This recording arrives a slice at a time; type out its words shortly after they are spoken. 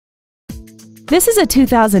This is a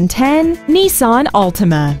 2010 Nissan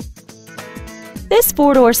Altima. This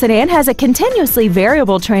four-door sedan has a continuously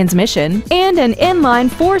variable transmission and an inline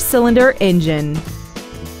four-cylinder engine.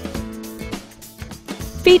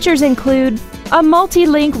 Features include a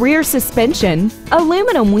multi-link rear suspension,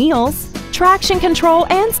 aluminum wheels, traction control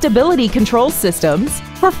and stability control systems,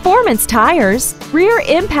 performance tires, rear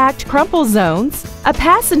impact crumple zones, a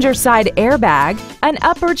passenger side airbag, an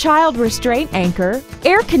upper child restraint anchor,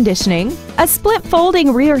 air conditioning, a split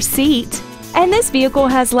folding rear seat, and this vehicle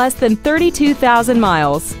has less than 32,000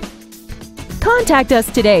 miles. Contact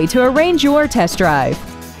us today to arrange your test drive.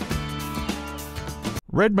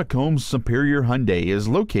 Red McCombs Superior Hyundai is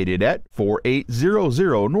located at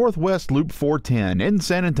 4800 Northwest Loop 410 in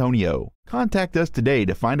San Antonio. Contact us today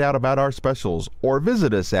to find out about our specials or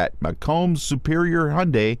visit us at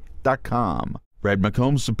McCombsSuperiorHyundai.com. Red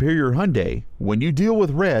McCombs Superior Hyundai. When you deal with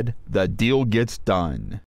red, the deal gets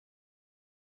done.